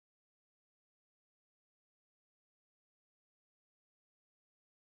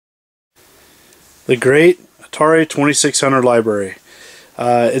The great Atari 2600 library.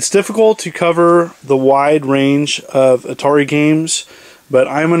 It's difficult to cover the wide range of Atari games, but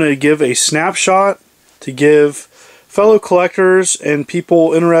I'm going to give a snapshot to give fellow collectors and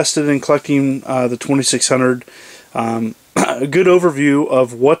people interested in collecting the 2600 a good overview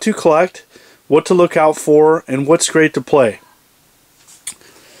of what to collect, what to look out for, and what's great to play.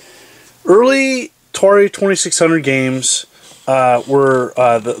 Early Atari 2600 games were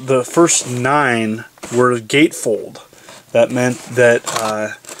the first 9 were gatefold. That meant that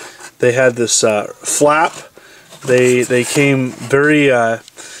they had this flap. They came very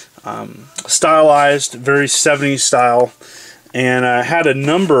stylized, very 70s style, and had a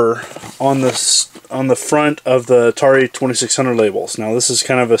number on the front of the Atari 2600 labels. Now this is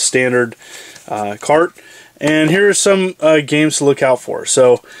kind of a standard cart. And here are some games to look out for.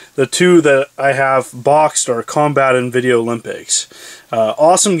 So the 2 that I have boxed are Combat and Video Olympics.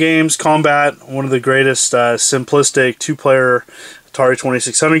 Awesome games. Combat, one of the greatest simplistic 2-player Atari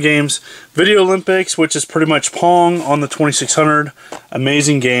 2600 games. Video Olympics, which is pretty much Pong on the 2600.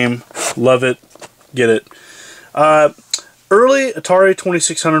 Amazing game. Love it. Get it. Early Atari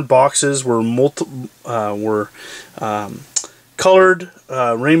 2600 boxes were colored,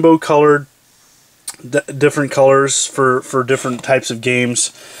 rainbow colored, different colors for different types of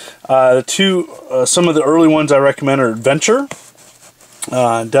games. Some of the early ones I recommend are Adventure,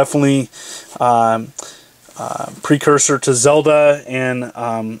 definitely precursor to Zelda and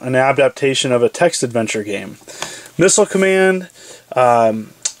an adaptation of a text adventure game. Missile Command,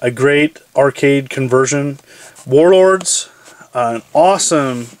 a great arcade conversion. Warlords, an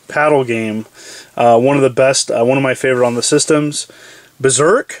awesome paddle game, one of the best, one of my favorite on the systems.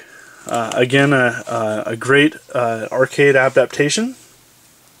 Berserk, again, a great arcade adaptation.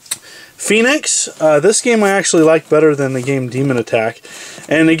 Phoenix, this game I actually like better than the game Demon Attack.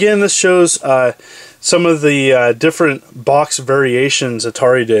 And again, this shows some of the different box variations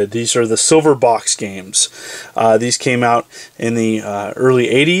Atari did. These are the silver box games. These came out in the early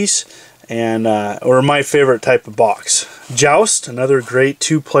 80s and or my favorite type of box. Joust, another great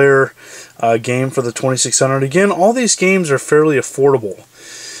 2-player game for the 2600. Again, all these games are fairly affordable.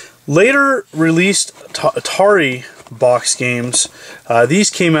 Later released Atari box games, these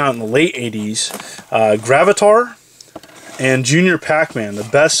came out in the late 80s. Gravatar and Junior Pac-Man, the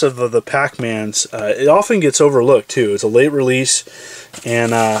best of the Pac-Mans. It often gets overlooked too. It's a late release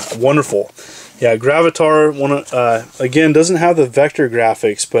and wonderful. Yeah, Gravatar, again, doesn't have the vector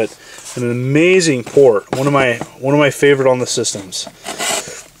graphics, but an amazing port. One of my favorite on the systems.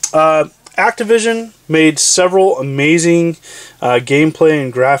 Activision made several amazing gameplay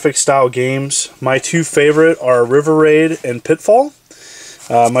and graphic style games. My 2 favorite are River Raid and Pitfall.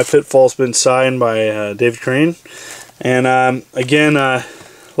 My Pitfall's been signed by David Crane. And again,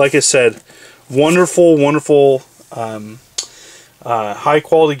 like I said, wonderful high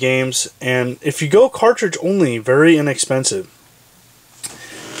quality games. And if you go cartridge only, very inexpensive.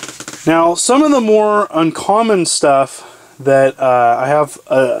 Now, some of the more uncommon stuff that I have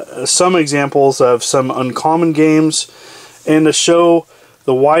some examples of some uncommon games, and to show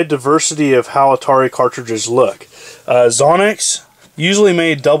the wide diversity of how Atari cartridges look. Zonix usually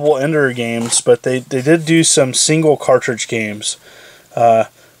made double-ender games, but they did do some single cartridge games.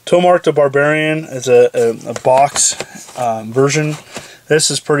 Tomark the Barbarian is a box version.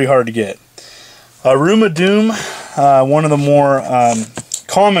 This is pretty hard to get. Room of Doom, one of the more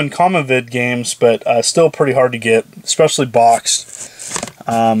common vid games, but still pretty hard to get, especially boxed.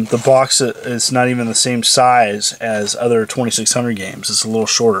 The box is not even the same size as other 2600 games. It's a little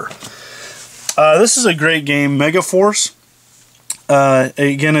shorter. This is a great game, Megaforce.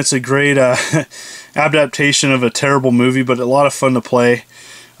 Again, it's a great adaptation of a terrible movie, but a lot of fun to play.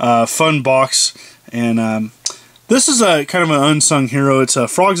 Fun box, and this is a kind of an unsung hero. It's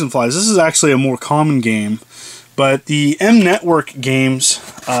Frogs and Flies. This is actually a more common game. But the M Network games,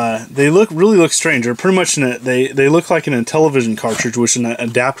 they really look strange. They're pretty much they look like an Intellivision cartridge with an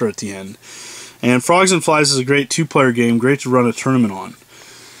adapter at the end. And Frogs and Flies is a great 2-player game, great to run a tournament on.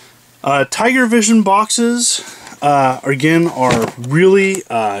 Tiger Vision boxes, again, are really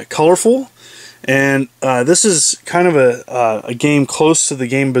colorful. And this is kind of a game close to the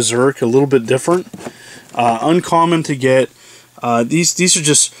game Berserk, a little bit different. Uncommon to get. These are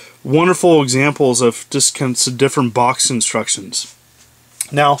just wonderful examples of just kind of different box instructions.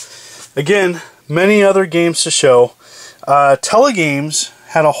 Now, again, many other games to show. Telegames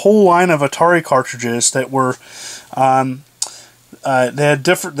had a whole line of Atari cartridges that were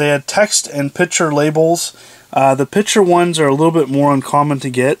they had text and picture labels. The picture ones are a little bit more uncommon to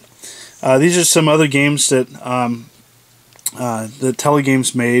get. These are some other games that that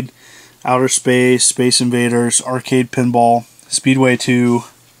Telegames made. Outer Space, Space Invaders, Arcade Pinball, Speedway 2,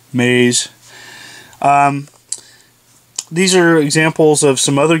 Maze. These are examples of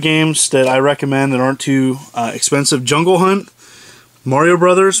some other games that I recommend that aren't too expensive. Jungle Hunt, Mario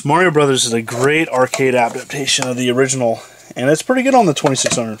Brothers. Mario Brothers is a great arcade adaptation of the original, and it's pretty good on the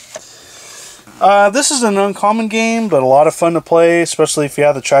 2600. This is an uncommon game, but a lot of fun to play, especially if you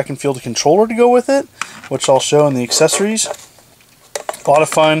have the track and field controller to go with it, which I'll show in the accessories. A lot of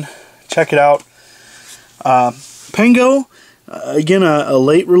fun. Check it out. Pengo, again, a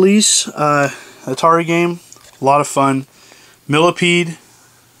late release Atari game. A lot of fun. Millipede.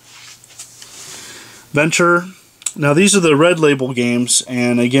 Venture. Now these are the red label games,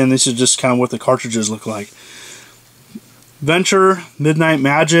 and again, this is just kind of what the cartridges look like. Venture, Midnight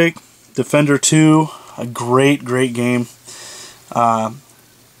Magic, Defender 2, a great game.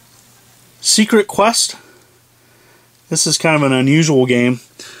 Secret Quest. This is kind of an unusual game,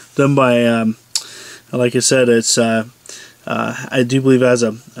 done by, like I said, it's I do believe it has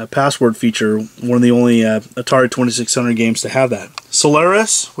a password feature. One of the only Atari 2600 games to have that.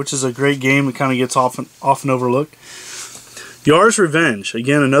 Solaris, which is a great game that kind of gets often overlooked. Yar's Revenge,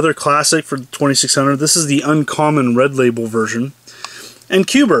 again another classic for the 2600. This is the uncommon red label version. And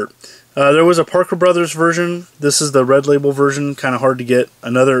Q*bert. There was a Parker Brothers version. This is the red label version, kind of hard to get.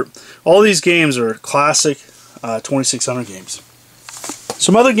 All these games are classic 2600 games.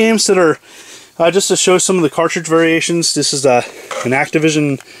 Some other games that are, just to show some of the cartridge variations, this is an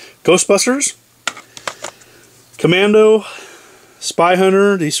Activision Ghostbusters, Commando, Spy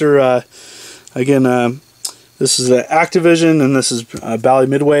Hunter. These are, again, this is Activision, and this is Bally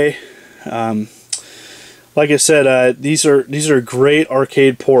Midway. Like I said, these are great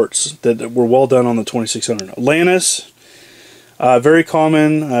arcade ports that were well done on the 2600. Atlantis, very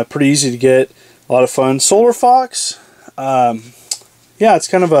common, pretty easy to get, a lot of fun. Solar Fox, yeah, it's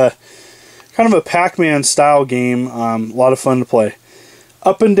kind of a Pac-Man style game, a lot of fun to play.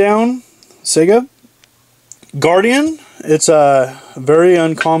 Up and Down, Sega. Guardian, it's a very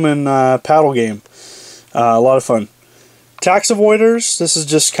uncommon paddle game, a lot of fun. Tax Avoiders, this is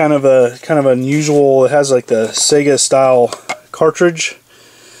just kind of unusual. It has like the Sega style cartridge.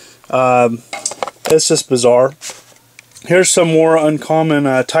 It's just bizarre. Here's some more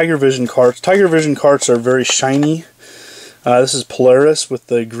uncommon Tiger Vision carts. Tiger Vision carts are very shiny. This is Polaris with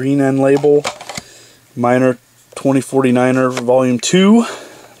the green end label. Minor 2049er Volume 2.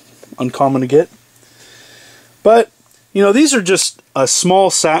 Uncommon to get. But, you know, these are just a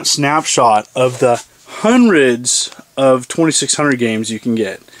small snapshot of the hundreds of 2600 games you can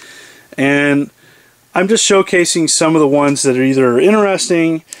get, and I'm just showcasing some of the ones that are either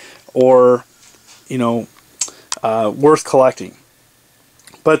interesting or, you know, worth collecting.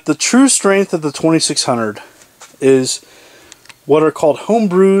 But the true strength of the 2600 is what are called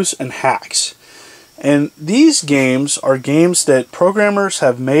homebrews and hacks, and these games are games that programmers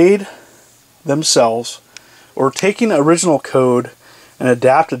have made themselves or taken original code and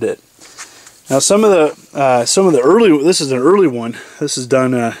adapted it. Now some of the early, this is an early one. This is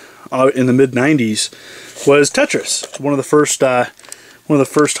done in the mid '90s. Was Tetris. It's one of the first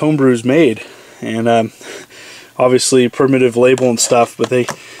homebrews made, and obviously primitive label and stuff.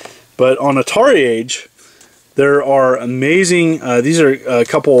 But on Atari Age, there are amazing. These are a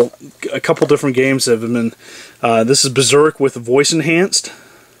couple different games that have been. This is Berserk with voice enhanced.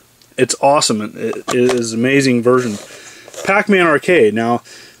 It's awesome. It is an amazing version. Pac-Man Arcade. Now,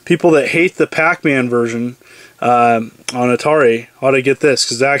 people that hate the Pac-Man version on Atari ought to get this,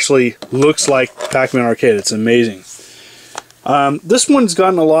 because it actually looks like Pac-Man Arcade. It's amazing. This one's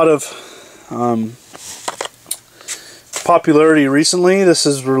gotten a lot of popularity recently. This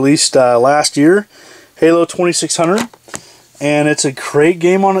is released last year, Halo 2600, and it's a great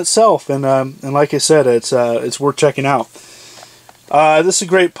game on itself. And like I said, it's worth checking out. This is a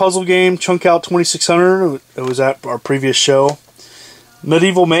great puzzle game, Chunk Out 2600. It was at our previous show.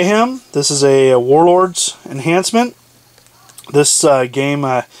 Medieval Mayhem. This is a Warlords enhancement. This game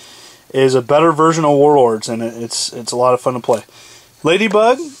is a better version of Warlords, and it's a lot of fun to play.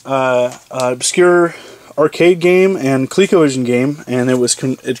 Ladybug, obscure arcade game and ColecoVision game, and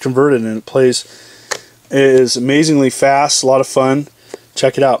it converted, and it is amazingly fast, a lot of fun.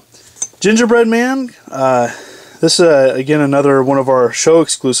 Check it out. Gingerbread Man. This is again another one of our show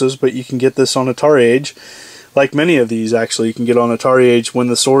exclusives, but you can get this on Atari Age. Like many of these, actually, you can get on Atari Age when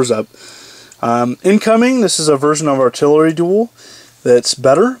the store's up. Incoming, this is a version of Artillery Duel that's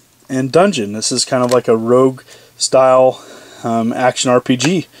better. And Dungeon, this is kind of like a rogue style action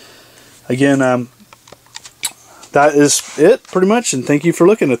RPG. Again, that is it pretty much, and thank you for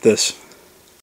looking at this.